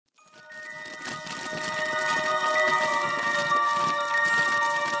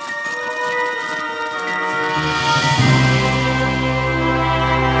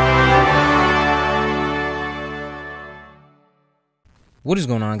What is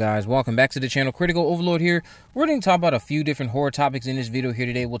going on, guys? Welcome back to the channel. Critical Overlord here. We're going to talk about a few different horror topics in this video here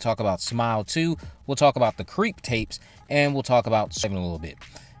today. We'll talk about Smile 2, we'll talk about the Creep tapes, and we'll talk about 7 a little bit.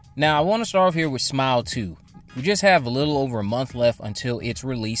 Now, I want to start off here with Smile 2. We just have a little over a month left until its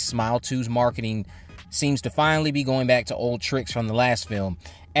release. Smile 2's marketing seems to finally be going back to old tricks from the last film.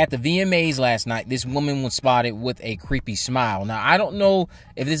 At the VMAs last night, this woman was spotted with a creepy smile. Now, I don't know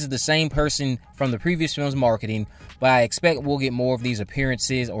if this is the same person from the previous film's marketing, but I expect we'll get more of these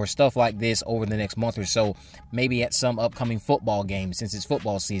appearances or stuff like this over the next month or so, maybe at some upcoming football games since it's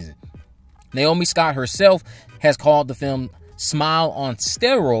football season. Naomi Scott herself has called the film Smile on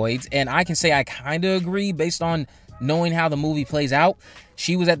steroids, and I can say I kind of agree based on knowing how the movie plays out.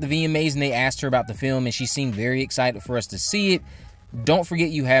 She was at the VMAs and they asked her about the film, and she seemed very excited for us to see it. Don't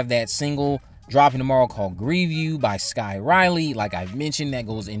forget, you have that single dropping tomorrow called Grieve You by Sky Riley. Like I've mentioned, that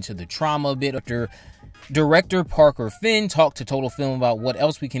goes into the trauma a bit. After director Parker Finn talked to Total Film about what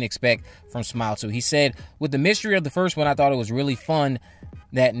else we can expect from Smile 2. He said, with the mystery of the first one, I thought it was really fun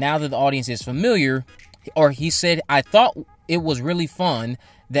that now that the audience is familiar, or he said, I thought it was really fun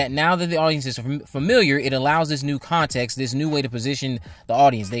that now that the audience is familiar, it allows this new context, this new way to position the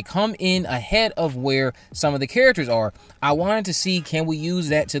audience. They come in ahead of where some of the characters are. I wanted to see, can we use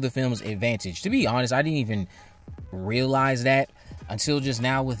that to the film's advantage? To be honest, I didn't even realize that until just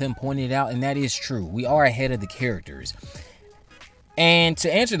now with him pointing it out, and that is true. We are ahead of the characters. And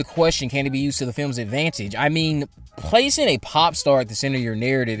to answer the question, can it be used to the film's advantage? I mean, placing a pop star at the center of your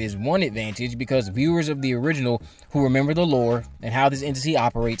narrative is one advantage because viewers of the original who remember the lore and how this entity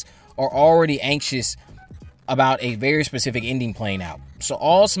operates are already anxious about a very specific ending playing out. So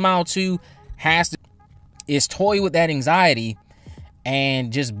all Smile 2 has to is toy with that anxiety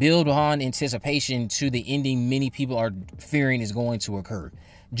and just build on anticipation to the ending many people are fearing is going to occur.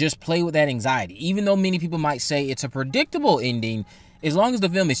 Just play with that anxiety. Even though many people might say it's a predictable ending, as long as the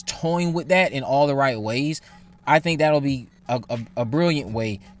film is toying with that in all the right ways, I think that'll be a brilliant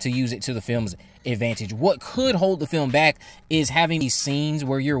way to use it to the film's advantage. What could hold the film back is having these scenes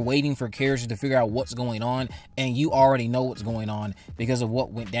where you're waiting for characters to figure out what's going on, and you already know what's going on because of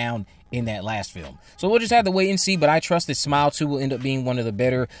what went down in that last film. So we'll just have to wait and see, but I trust that Smile 2 will end up being one of the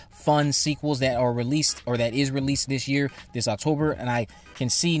better fun sequels that are released, or that is released this year, this October, and I can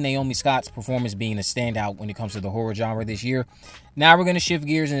see Naomi Scott's performance being a standout when it comes to the horror genre this year. Now we're going to shift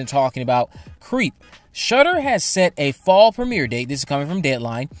gears into talking about Creep. Shudder has set a fall premiere date. This is coming from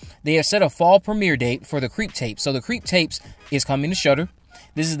Deadline. They have set a fall premiere date for the Creep tapes. So the Creep tapes is coming to Shudder.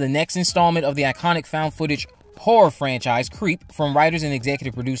 This is the next installment of the iconic found footage horror franchise Creep from writers and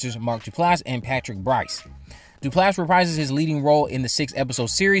executive producers Mark Duplass and Patrick Bryce. Duplass reprises his leading role in the 6-episode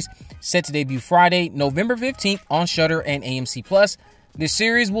series, set to debut Friday, November 15th on Shudder and AMC+. This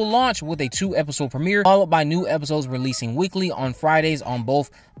series will launch with a 2-episode premiere, followed by new episodes releasing weekly on Fridays on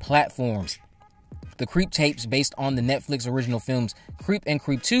both platforms. The Creep tapes, based on the Netflix original films Creep and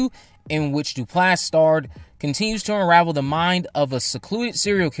Creep 2, in which Duplass starred, continues to unravel the mind of a secluded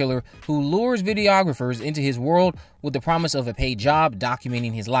serial killer who lures videographers into his world with the promise of a paid job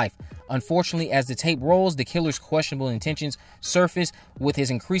documenting his life. Unfortunately, as the tape rolls, the killer's questionable intentions surface with his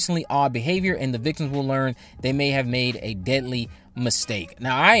increasingly odd behavior, and the victims will learn they may have made a deadly mistake.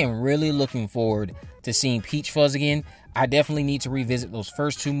 Now, I am really looking forward to seeing Peach Fuzz again. I definitely need to revisit those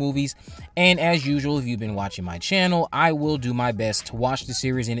first 2 movies, and as usual, if you've been watching my channel, I will do my best to watch the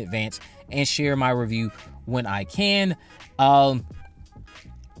series in advance and share my review when I can. Out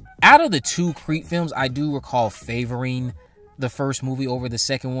of the 2 Creep films, I do recall favoring the first movie over the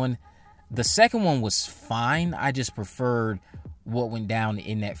second one. The second one was fine. I just preferred what went down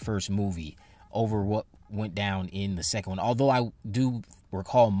in that first movie over what went down in the second one. Although I do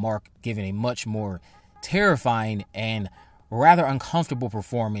recall Mark giving a much more terrifying and rather uncomfortable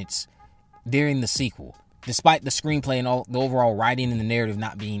performance during the sequel, despite the screenplay and all the overall writing and the narrative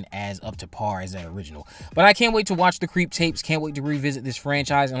not being as up to par as that original. But I can't wait to watch the Creep tapes, can't wait to revisit this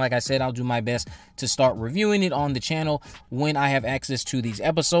franchise, and like I said, I'll do my best to start reviewing it on the channel when I have access to these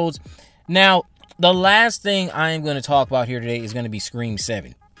episodes. Now, the last thing I am going to talk about here today is going to be Scream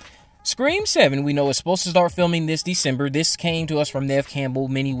 7. Scream 7, we know, is supposed to start filming this December. This came to us from Neve Campbell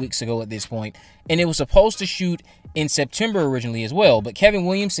many weeks ago at this point, and it was supposed to shoot in September originally as well, but Kevin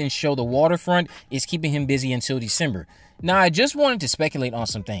Williamson's show The Waterfront is keeping him busy until December. Now, I just wanted to speculate on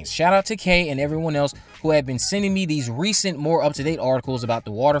some things. Shout out to Kay and everyone else who have been sending me these recent, more up-to-date articles about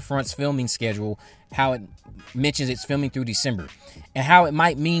The Waterfront's filming schedule, how it mentions it's filming through December, and how it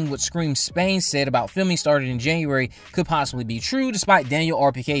might mean what Scream Spain said about filming started in January could possibly be true, despite Daniel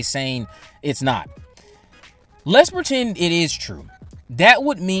RPK saying it's not. Let's pretend it is true. that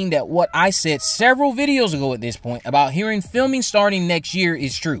would mean that what I said several videos ago at this point about hearing filming starting next year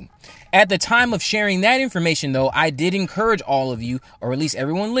is true. At the time of sharing that information, though, I did encourage all of you, or at least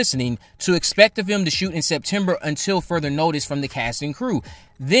everyone listening, to expect the film to shoot in September until further notice from the cast and crew.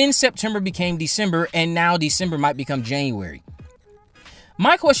 Then September became December, and now December might become January.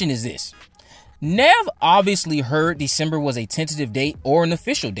 My question is this. Nev obviously heard December was a tentative date or an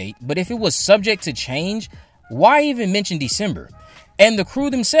official date, but if it was subject to change, why even mention December? And the crew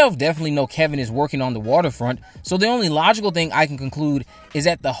themselves definitely know Kevin is working on the waterfront, so the only logical thing I can conclude is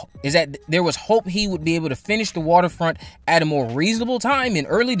that there was hope he would be able to finish the waterfront at a more reasonable time in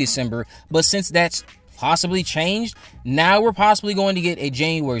early December, but since that's possibly changed, now we're possibly going to get a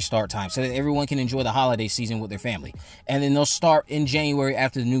January start time so that everyone can enjoy the holiday season with their family, and then they'll start in January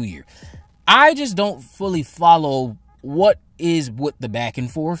after the new year. I just don't fully follow what is with the back and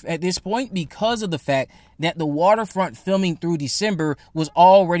forth at this point because of the fact that the waterfront filming through December was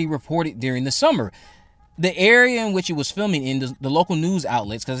already reported during the summer. The area in which it was filming in, the local news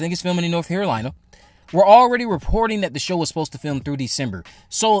outlets, because I think it's filming in North Carolina, were already reporting that the show was supposed to film through December.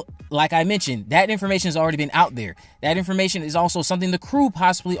 So, like I mentioned, that information has already been out there. That information is also something the crew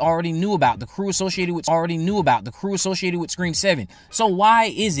possibly already knew about. The crew associated with Scream 7. So why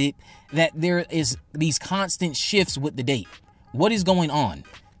is it that there is these constant shifts with the date? What is going on?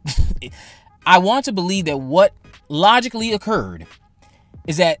 I want to believe that what logically occurred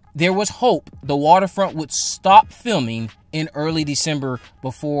is that there was hope the waterfront would stop filming in early December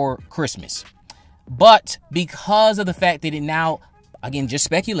before Christmas. But because of the fact that it now, again, just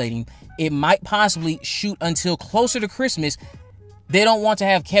speculating, it might possibly shoot until closer to Christmas, they don't want to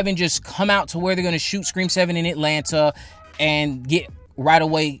have Kevin just come out to where they're going to shoot Scream 7 in Atlanta and get right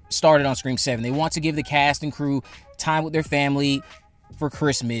away started on Scream 7. They want to give the cast and crew time with their family for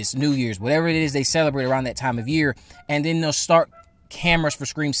Christmas, New Year's, whatever it is they celebrate around that time of year, and then they'll start cameras for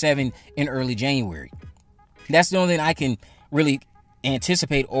Scream 7 in early January. That's the only thing I can really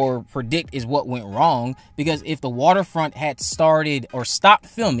anticipate or predict is what went wrong, because if the waterfront had started or stopped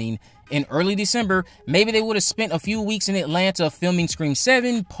filming in early December, maybe they would have spent a few weeks in Atlanta filming Scream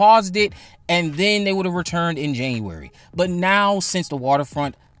 7, paused it, and then they would have returned in January. But now, since the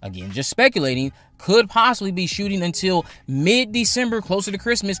waterfront, again, just speculating, could possibly be shooting until mid-December, closer to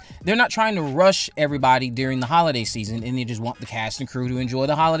Christmas, they're not trying to rush everybody during the holiday season, and they just want the cast and crew to enjoy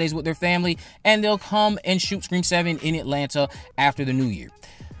the holidays with their family, and they'll come and shoot Scream 7 in Atlanta after the new year.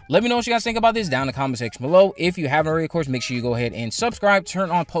 Let me know what you guys think about this down in the comment section below. If you haven't already, of course, make sure you go ahead and subscribe,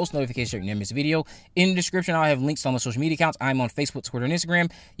 turn on post notifications so you never miss a video. In the description, I'll have links to all my social media accounts. I'm on Facebook, Twitter, and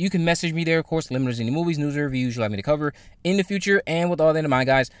Instagram. You can message me there, of course. Let me know any movies, news, or reviews you'd like me to cover in the future. And with all that in mind,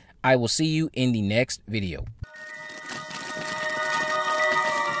 guys, I will see you in the next video.